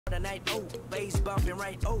Ooh,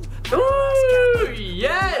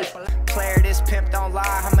 yes! Player, this pimp don't lie.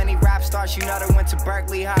 How many rap stars you know that went to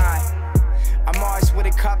Berkeley High? I'm always with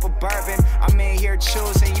a cup of bourbon. I'm in here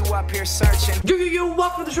choosing, you up here searching. Yo,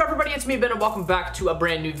 welcome to the show, everybody. It's me, Ben, and welcome back to a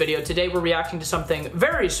brand new video. Today we're reacting to something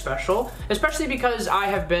very special, especially because I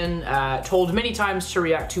have been told many times to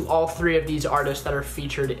react to all three of these artists that are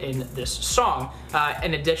featured in this song,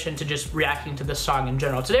 in addition to just reacting to this song in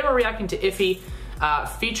general. Today we're reacting to Iffy,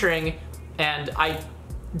 featuring, and I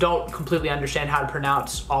don't completely understand how to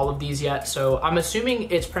pronounce all of these yet, so I'm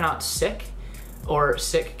assuming it's pronounced SiK or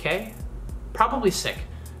SiK-K. Probably SiK.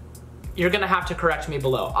 You're gonna have to correct me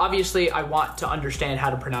below. Obviously, I want to understand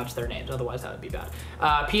how to pronounce their names, otherwise that would be bad.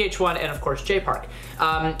 pH-1 and of course J-Park.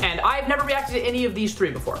 And I've never reacted to any of these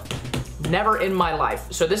three before. Never in my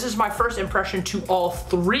life. So this is my first impression to all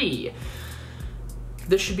three.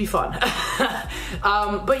 This should be fun.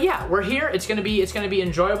 But yeah, we're here. It's gonna be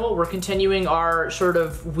enjoyable. We're continuing our sort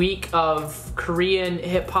of week of Korean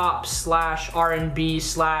hip hop / R&B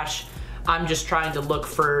 / I'm just trying to look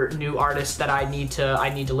for new artists that I need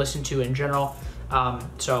to listen to in general.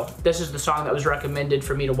 So this is the song that was recommended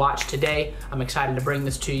for me to watch today. I'm excited to bring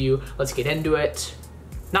this to you. Let's get into it.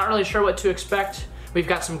 Not really sure what to expect. We've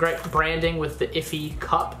got some great branding with the Iffy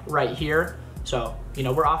cup right here. So, you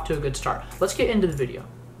know, we're off to a good start. Let's get into the video.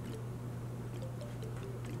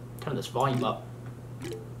 Turn this volume up.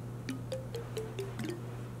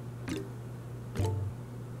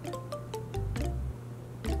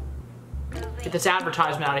 Get this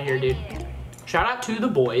advertisement out of here, dude. Shout out to the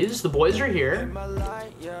boys. The boys are here.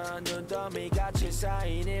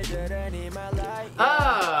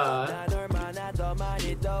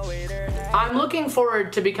 I'm looking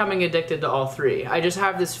forward to becoming addicted to all three. I just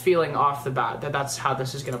have this feeling off the bat that that's how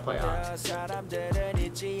this is gonna play out.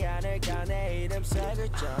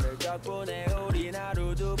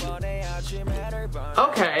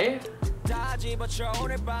 Okay.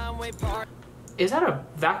 Is that a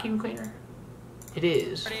vacuum cleaner? It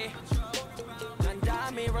is.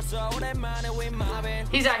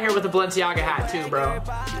 He's out here with the Balenciaga hat too, bro.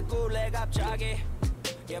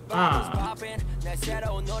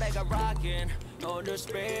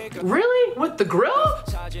 Really? With the grill?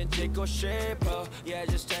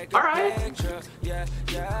 Alright.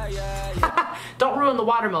 Don't ruin the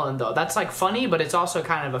watermelon though. That's like funny, but it's also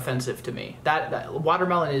kind of offensive to me. That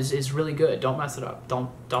watermelon is really good. Don't mess it up. Don't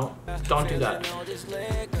do that.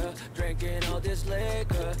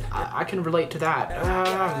 I can relate to that.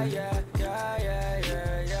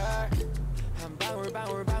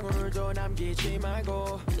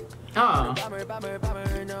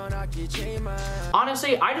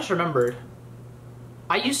 Honestly, I just remembered.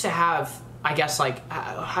 I used to have, I guess, like,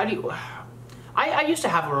 I used to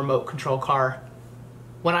have a remote control car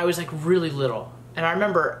when I was like really little, and I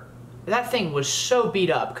remember that thing was so beat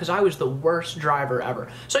up because I was the worst driver ever.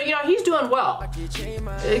 So, you know, he's doing well.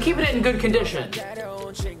 Keeping it in good condition.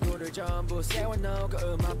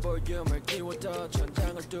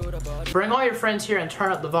 Bring all your friends here and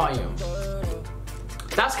turn up the volume.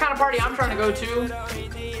 That's the kind of party I'm trying to go to.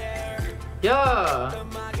 Yeah.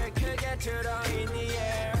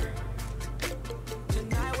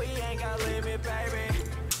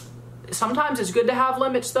 Sometimes it's good to have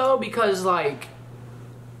limits though, because like,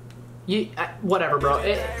 whatever, bro.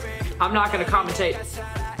 I'm not gonna commentate.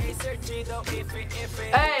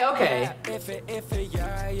 Hey, okay.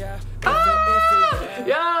 Ah,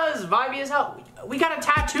 yes, vibey as hell. We got a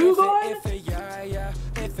tattoo going?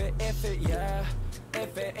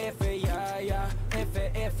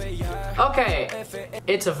 Okay,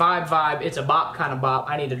 it's a vibe, it's a bop kind of bop.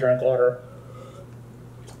 I need to drink water.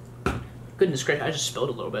 Goodness gracious, I just spilled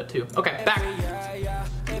a little bit too. Okay, back.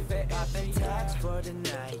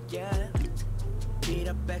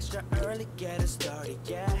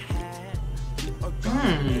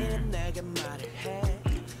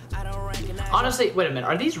 Honestly, wait a minute,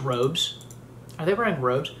 are these robes? Are they wearing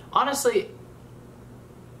robes? Honestly,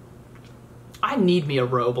 I need me a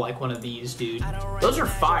robe like one of these, dude. Those are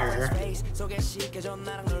fire.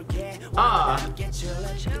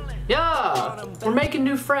 Yeah, we're making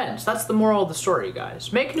new friends. That's the moral of the story,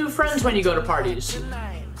 guys. Make new friends when you go to parties.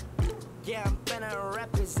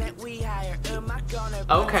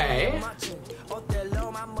 Okay.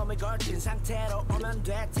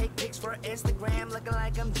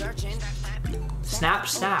 Snap,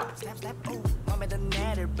 snap.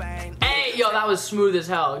 Hey, yo, that was smooth as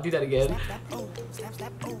hell. Do that again.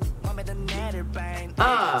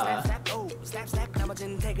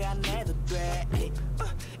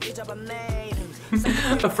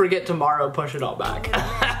 Forget tomorrow, push it all back.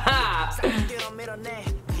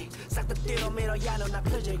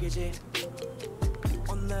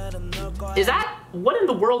 Is that, what in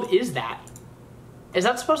the world is that? Is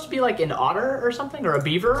that supposed to be like an otter or something, or a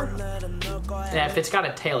beaver? Yeah, if it's got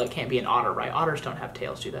a tail, it can't be an otter, right? Otters don't have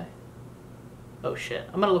tails, do they? Oh shit,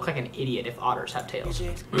 I'm gonna look like an idiot if otters have tails.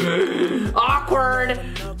 Awkward!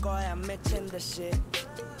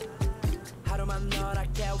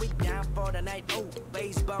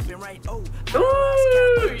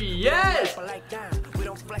 Ooh, yes!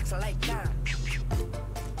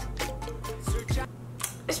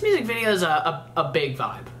 This music video is a big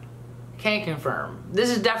vibe. Can't confirm. This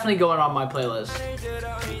is definitely going on my playlist.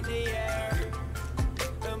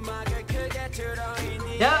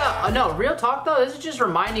 Yeah, no, real talk though, this is just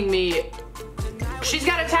reminding me, she's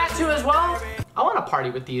got a tattoo as well? I want to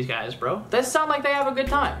party with these guys, bro. They sound like they have a good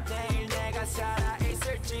time.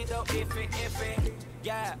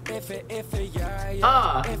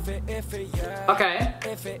 Okay.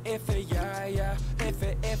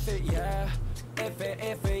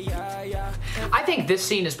 I think this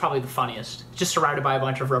scene is probably the funniest. Just surrounded by a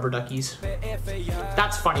bunch of rubber duckies.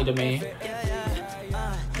 That's funny to me.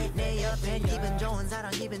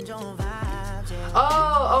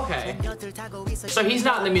 Oh, okay. So he's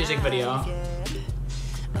not in the music video.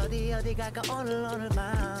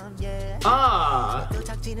 Ah,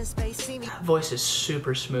 that voice is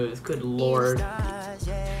super smooth. Good lord.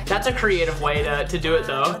 That's a creative way to do it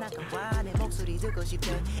though.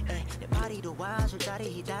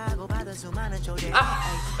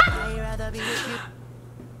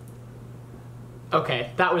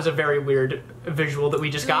 Okay, that was a very weird visual that we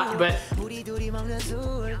just got, but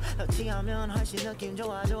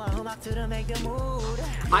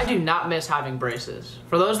I do not miss having braces.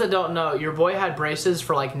 For those that don't know, your boy had braces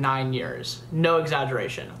for like 9 years. No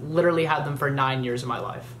exaggeration. Literally had them for 9 years of my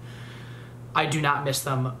life. I do not miss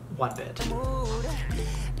them one bit.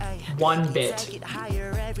 One bit.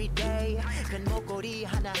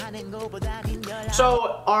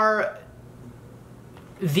 So are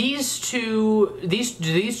these two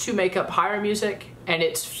make up Higher music and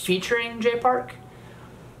it's featuring Jay Park?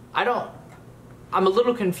 I'm a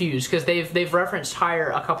little confused because they've referenced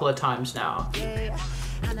Higher a couple of times now.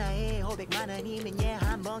 I'm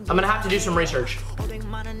gonna have to do some research.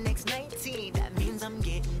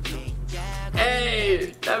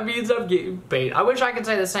 Hey, that means I'm getting paid. I wish I could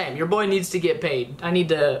say the same. Your boy needs to get paid. I need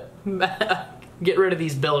to get rid of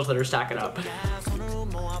these bills that are stacking up.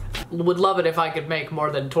 Would love it if I could make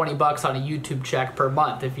more than 20 bucks on a YouTube check per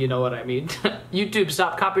month, if you know what I mean. YouTube,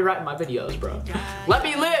 stop copyrighting my videos, bro. Let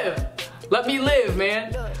me live. Let me live,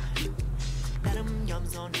 man.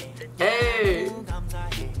 Hey.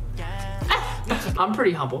 I'm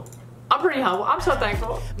pretty humble. I'm pretty humble. I'm so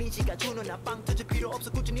thankful.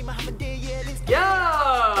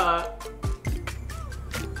 Yeah.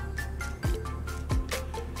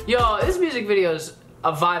 Yo, this music video is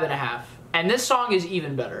a vibe and a half. And this song is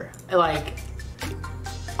even better. Like,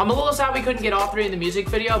 I'm a little sad we couldn't get all three in the music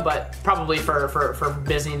video, but probably for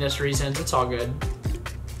busyness reasons, it's all good.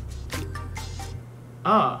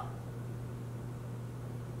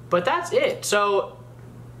 But that's it. So,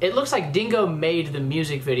 it looks like Dingo made the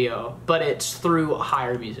music video, but it's through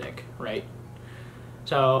Higher Music, right?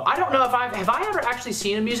 So, I don't know if have I ever actually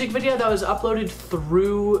seen a music video that was uploaded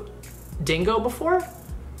through Dingo before?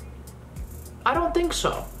 I don't think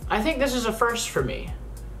so. I think this is a first for me.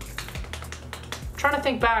 I'm trying to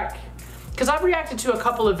think back, because I've reacted to a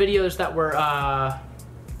couple of videos that were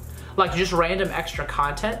like just random extra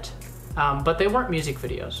content, but they weren't music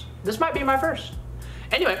videos. This might be my first.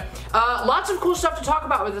 Anyway, lots of cool stuff to talk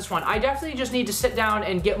about with this one. I definitely just need to sit down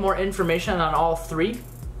and get more information on all three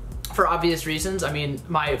for obvious reasons. I mean,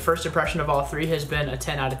 my first impression of all three has been a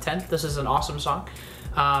 10 out of 10. This is an awesome song.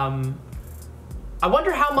 I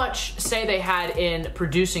wonder how much say they had in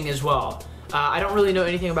producing as well. I don't really know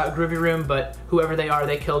anything about GroovyRoom, but whoever they are,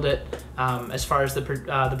 they killed it as far as the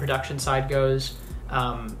production side goes.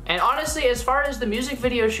 And honestly, as far as the music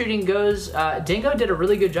video shooting goes, Dingo did a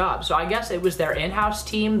really good job. So I guess it was their in-house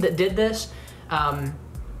team that did this.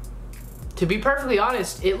 To be perfectly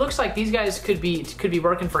honest, it looks like these guys could be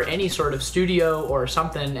working for any sort of studio or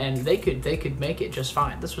something, and they could make it just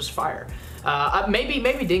fine. This was fire.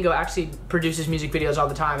 Maybe Dingo actually produces music videos all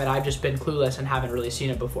the time, and I've just been clueless and haven't really seen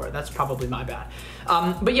it before. That's probably my bad.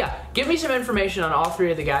 But yeah, give me some information on all three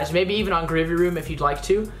of the guys. Maybe even on GroovyRoom if you'd like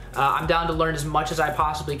to. I'm down to learn as much as I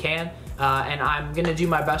possibly can, and I'm gonna do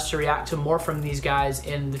my best to react to more from these guys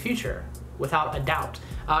in the future, without a doubt.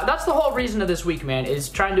 That's the whole reason of this week, man, is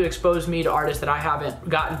trying to expose me to artists that I haven't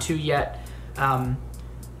gotten to yet.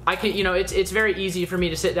 I can, you know, it's very easy for me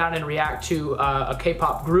to sit down and react to a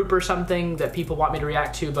K-pop group or something that people want me to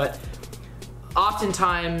react to, but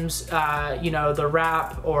oftentimes, you know, the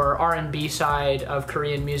rap or R&B side of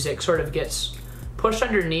Korean music sort of gets pushed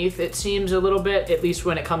underneath, it seems, a little bit, at least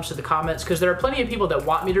when it comes to the comments, because there are plenty of people that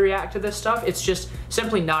want me to react to this stuff. It's just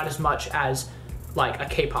simply not as much as like a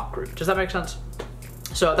K-pop group. Does that make sense?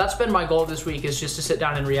 So that's been my goal this week, is just to sit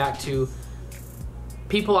down and react to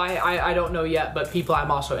people I don't know yet, but people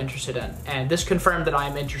I'm also interested in. And this confirmed that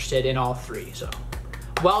I'm interested in all three, so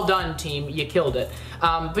well done, team. You killed it.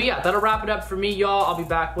 But yeah, that'll wrap it up for me, y'all. I'll be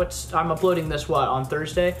back. I'm uploading this, on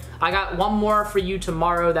Thursday? I got one more for you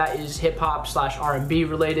tomorrow that is hip-hop / R&B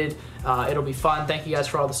related. It'll be fun. Thank you guys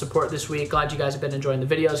for all the support this week. Glad you guys have been enjoying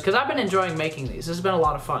the videos, because I've been enjoying making these. This has been a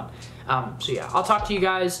lot of fun. So yeah, I'll talk to you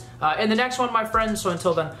guys in the next one, my friends. So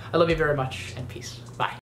until then, I love you very much, and peace. Bye.